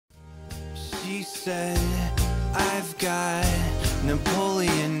She said, I've got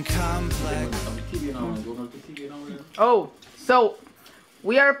Napoleon complex. Oh, so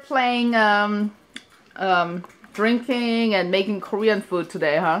we are playing drinking and making Korean food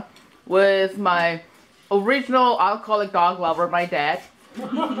today, huh? With my original alcoholic dog lover, my dad.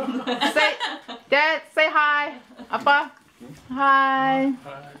 Dad, say hi. Appa. Hi.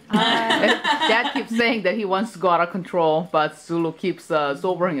 Hi. Dad keeps saying that he wants to go out of control, but Zulu keeps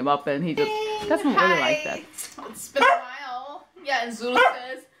sobering him up, and he just doesn't really like that. It's been a while. Yeah, and Zulu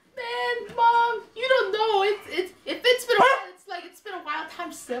says, "Man, Mom, you don't know. If it's been a while, it's been a while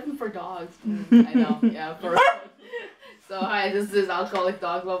times 7 for dogs." I know. Yeah. So hi, this is alcoholic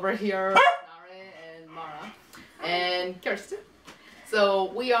dog lover here, Nare and Maura, and Kirsten.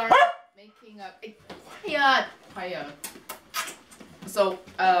 So we are making a quiet. So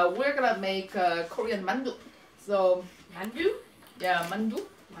we're gonna make Korean Mandu. So Mandu? Yeah, Mandu.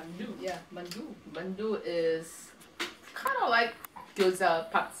 Mandu. Yeah, Mandu. Mandu is kind of like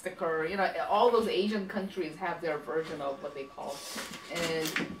gyoza, pot sticker. You know, all those Asian countries have their version of what they call. And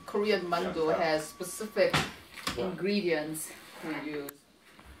Korean Mandu has specific ingredients to use.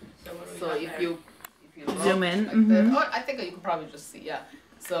 So if you zoom in, like this, oh, I think you can probably just see. Yeah.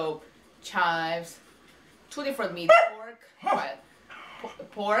 So chives, 2 different meats: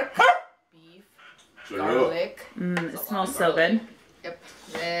 pork, beef, garlic. It smells so good. Yep.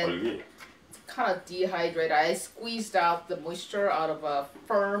 And it's kind of dehydrated. I squeezed out the moisture out of a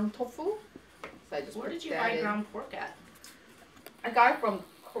firm tofu. So I just Where did you buy ground pork at? I got it from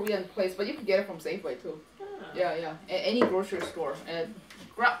Korean place, but you can get it from Safeway too. Oh. Yeah. Any grocery store. And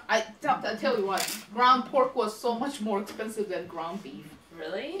I tell you what, ground pork was so much more expensive than ground beef.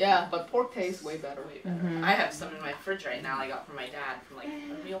 Really? Yeah, but pork tastes way better. I have some in my fridge right now I got from my dad from like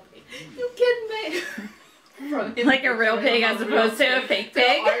a real pig. You kidding me? Like a real pig as opposed to a fake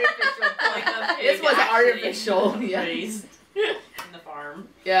pig? Artificial pig. This was artificial. Yeah. Raised in the farm.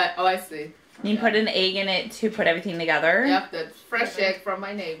 Yeah, oh I see. You put an egg in it to put everything together. Yep, that's fresh egg from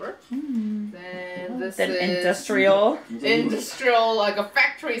my neighbor. Then this is industrial, like a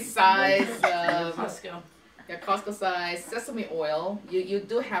factory size. Costco. Yeah, Costco size sesame oil. You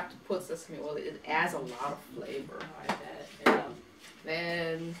do have to put sesame oil. It adds a lot of flavor. Oh, I bet. Yeah.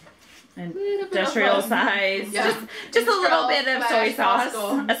 Then industrial size. Yeah. Just a little bit of soy sauce.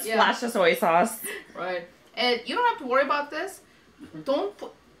 Costco. A splash of soy sauce. Right. And you don't have to worry about this. Don't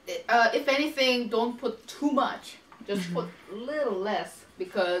put. If anything, don't put too much. Just put a little less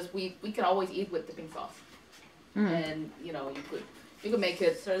because we can always eat with dipping sauce. And you know you could make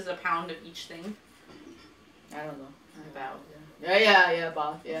it. So there's a pound of each thing. I don't know. About. Yeah,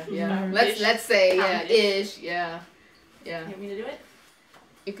 about yeah. Let's say ish. Yeah. You want me to do it?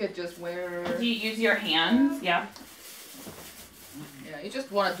 You could just wear. Do you use your hands? Yeah. Yeah, you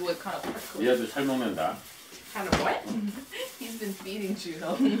just want to do it kind of quickly. 얘도 잘 먹는다. Kind of what? He's been feeding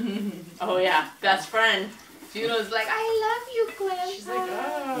Juno. Oh yeah, best friend. Juno's like, I love you, Grandpa. She's like,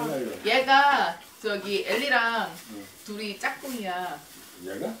 oh. 얘가 저기 엘리랑 둘이 짝꿍이야.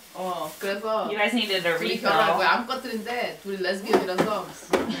 얘가? 그래서 You guys needed a 둘이 refill. 결혼한 거야. 암컷들인데 둘이 레즈비언이라서.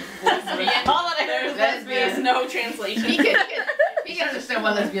 All that I heard is lesbian. No translation. He can understand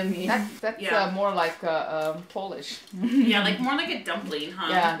what lesbian means. That's more like Polish. Yeah, like more like a dumpling, huh?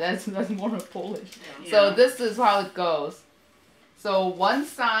 Yeah, that's more Polish. Yeah. So this is how it goes. So one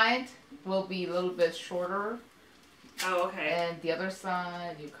side will be a little bit shorter. Oh, okay. And the other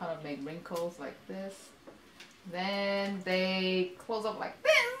side, you kind of make wrinkles like this. Then they close up like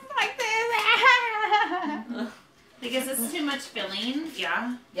this. Because this is too much filling,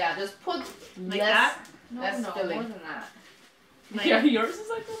 yeah. Yeah, just put like less, that. less filling. More than that. Like, yeah, yours is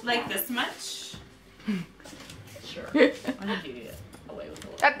like this. Like this much. Sure. I need to get away with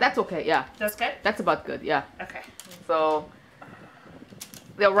it. That's okay. Yeah. That's good. That's about good. Yeah. Okay. So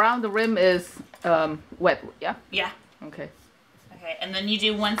around the rim is wet. Yeah. Yeah. Okay. Okay, and then you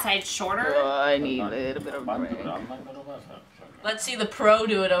do one side shorter. I need a little bit of drink. Let's see the pro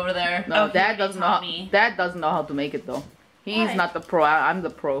do it over there. No, Oh, Dad doesn't know. Dad doesn't know how to make it though. He's Why? not the pro. I'm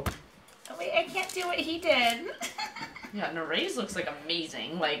the pro. Oh, wait, I can't do what he did. Yeah, Nare's looks like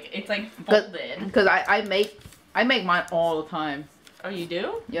amazing. Like it's like folded. Because I make mine all the time. Oh, you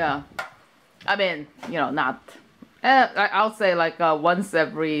do? Yeah. I mean, you know, not. I'll say like once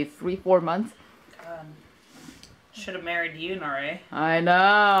every 3-4 months. Should have married you, Nare. I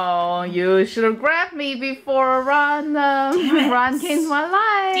know. You should have grabbed me before Ron came to my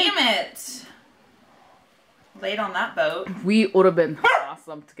life. Damn it! Late on that boat. We would have been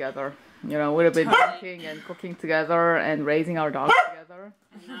awesome together. You know, we'd have been drinking and cooking together and raising our dogs together.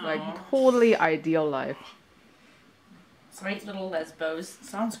 Like totally ideal life. Sweet little lesbos.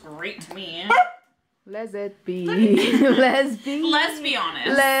 Sounds great to me. Let it be. Let's be. Let's be honest.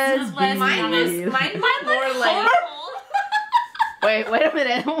 Let's be. Mine more like. Wait a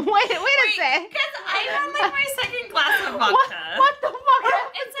minute. Wait a sec. Because I don't like my second glass of vodka. What the fuck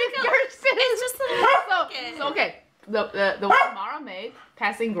happened It's to like Kirsten? it's just a little bucket. So okay, the one Maura made,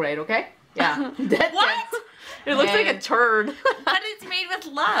 passing grade, okay? Yeah. That's What? It looks like a turd. But it's made with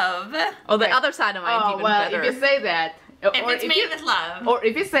love. Oh, the Okay. other side of mine's Oh even well, better. if you say that, If it's made with love. or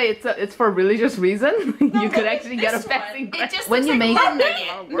if you say it's for religious reason, you could actually get a This passing one, grade. it just When looks you like make one it, nugget. a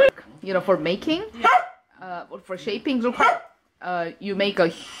lot of work. You know, for making, for shaping, you make a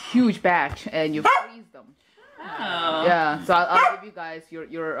huge batch and you freeze them. Oh. Yeah, so I'll give you guys your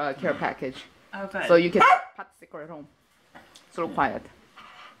care package, Oh, good. so you can pot sticker at home. It's a little quiet.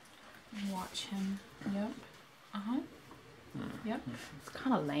 Watch him. Yep. Uh-huh. Yep. It's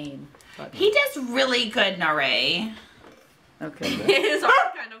kind of lame, but He does really good, Nare. okay. Good. His are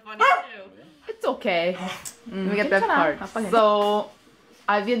kind of funny too. It's okay. Let me get that 괜찮아. part. 아빠 괜찮아. So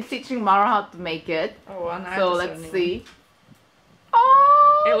I've been teaching Maura how to make it. Oh, well, now I So have to let's send see.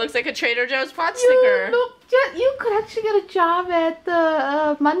 Oh, It looks like a Trader Joe's pot you sticker. you could actually get a job at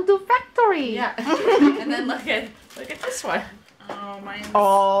the Mandu factory. Yeah. And then look at this one. Oh, mine's...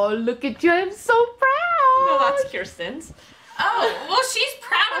 Oh, look at you! I'm so proud. No, that's Kirsten's. Oh, well, she's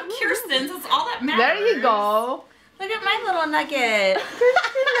proud of Kirsten's. That's all that matters. There you go. Look at my little nugget.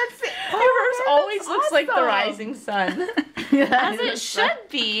 Let's see. Yours that always looks like the awesome. rising sun. As it should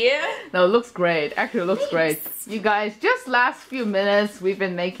be. No, it looks great. Actually, it looks great. You guys, just last few minutes, we've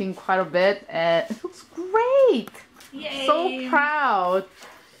been making quite a bit, and it looks great. Yay. So proud.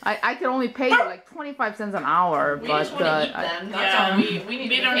 I can only pay you like 25 cents an hour, We but just want to eat them. That's Yeah. all we need. We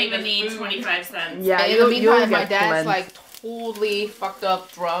to don't pay even the need food. 25 cents. yeah, And in you'll the meantime, my get dad's cleansed. like totally fucked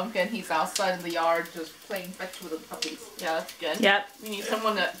up, drunk, and he's outside in the yard just playing fetch with the puppies. Yeah, that's good. Yep. We need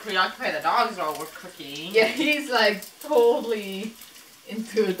someone to preoccupy the dogs while we're cooking. Yeah, he's like totally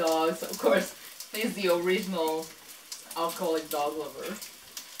into dogs. Of course, he's the original alcoholic dog lover.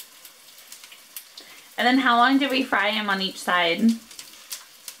 And then how long do we fry him on each side? It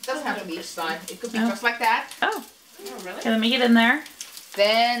doesn't have to be each side. It could be Oh. just like that. Oh, Oh, really? okay, let me get in there.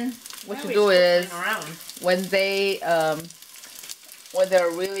 Then what Why you are do we is still playing around? when they're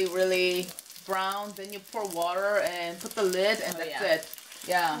really brown, then you pour water and put the lid, and that's yeah. it.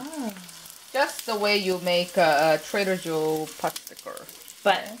 Yeah. Just the way you make a Trader Joe pot sticker.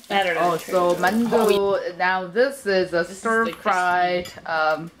 But better than Oh, so Mandu. Now this is a is the stir-fried,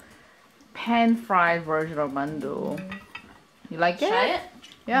 pan-fried version of Mandu. You like it? Try it?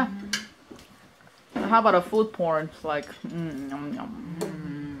 Yeah. How about a food porn? It's like, yum, yum.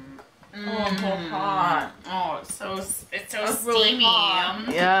 Oh, so hot. Oh, it's so That's really steamy hot.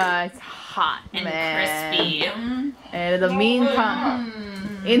 Yeah, it's hot, and man. crispy. And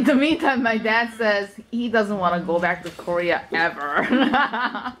in the meantime, my dad says he doesn't want to go back to Korea ever.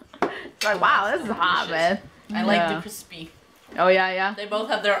 It's like, wow, this is hot, man. I like Yeah. the crispy. Oh yeah. They both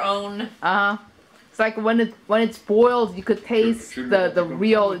have their own. It's like when it's boiled, you could taste the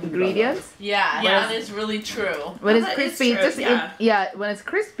real ingredients. Yeah, Yeah. that is really true. When it's that is crispy, true, when it's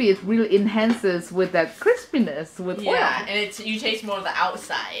crispy, it really enhances with that crispiness with oil. Yeah, and you taste more of the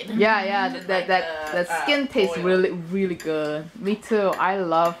outside. Yeah, Just that like that skin tastes oil. really good. Me too. I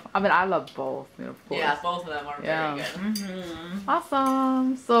love both, you know, of course. Yeah, both of them are Yeah. very good. Mm-hmm.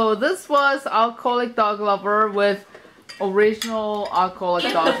 Awesome. So this was Alcoholic Dog Lover with original Alcoholic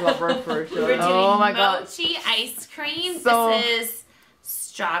Dog Lover version. We're doing Oh my god. mochi ice cream. So- this is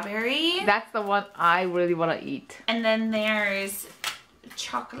strawberry. That's the one I really want to eat. And then there's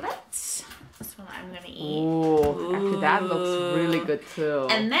chocolate. That's what I'm gonna eat. Ooh, actually that looks really Ooh. good too.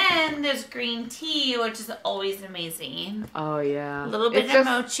 And then there's green tea, which is always amazing. Oh yeah. A little bit It's of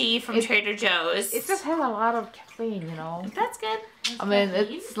just- mochi from it- Trader Joe's. It just has a lot of caffeine, you know. That's good. I mean,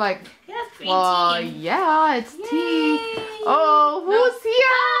 it's like, Yeah, it's green well, tea. yeah, it's tea. Yay. Oh, who's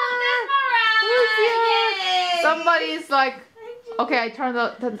here? Who's Who's here? Somebody's like, okay, I turn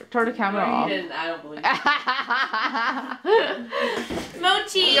the camera No, you off. didn't. I don't believe it.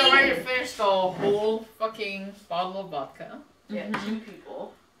 Mochi. We already finished the whole fucking bottle of vodka. Yeah, 2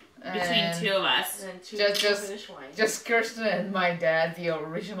 people. Between And two of us. And then 2 Just- people just- finish wine. Just Kirsten and my dad, the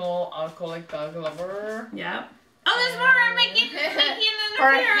original alcoholic dog lover. Yep. Oh, there's Maura making an Her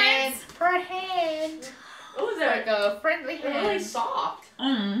appearance. hand. What was Like that? a friendly They're really hand. soft.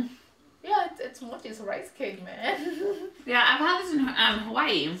 Mm. Yeah, it's Mochi's rice cake, man. Yeah, I've had this in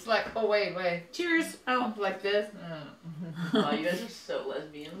Hawaii. It's like, oh wait. Cheers. Oh, Like this. Oh, you guys are so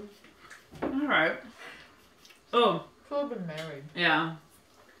lesbian. all right. Oh, Could have been married. yeah.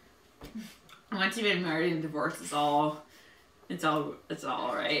 Once you've been married and divorced, it's all It's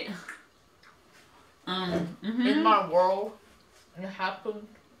all right. In my world, it happened.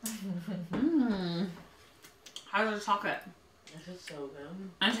 How's the chocolate? This is so good.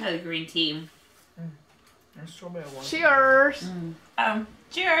 I just had a green tea. And strawberry one. Cheers.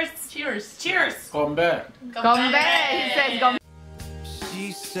 Cheers. Cheers. Cheers. Come back. Come back. He says come.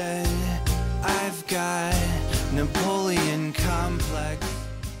 She said, I've got Napoleon complex.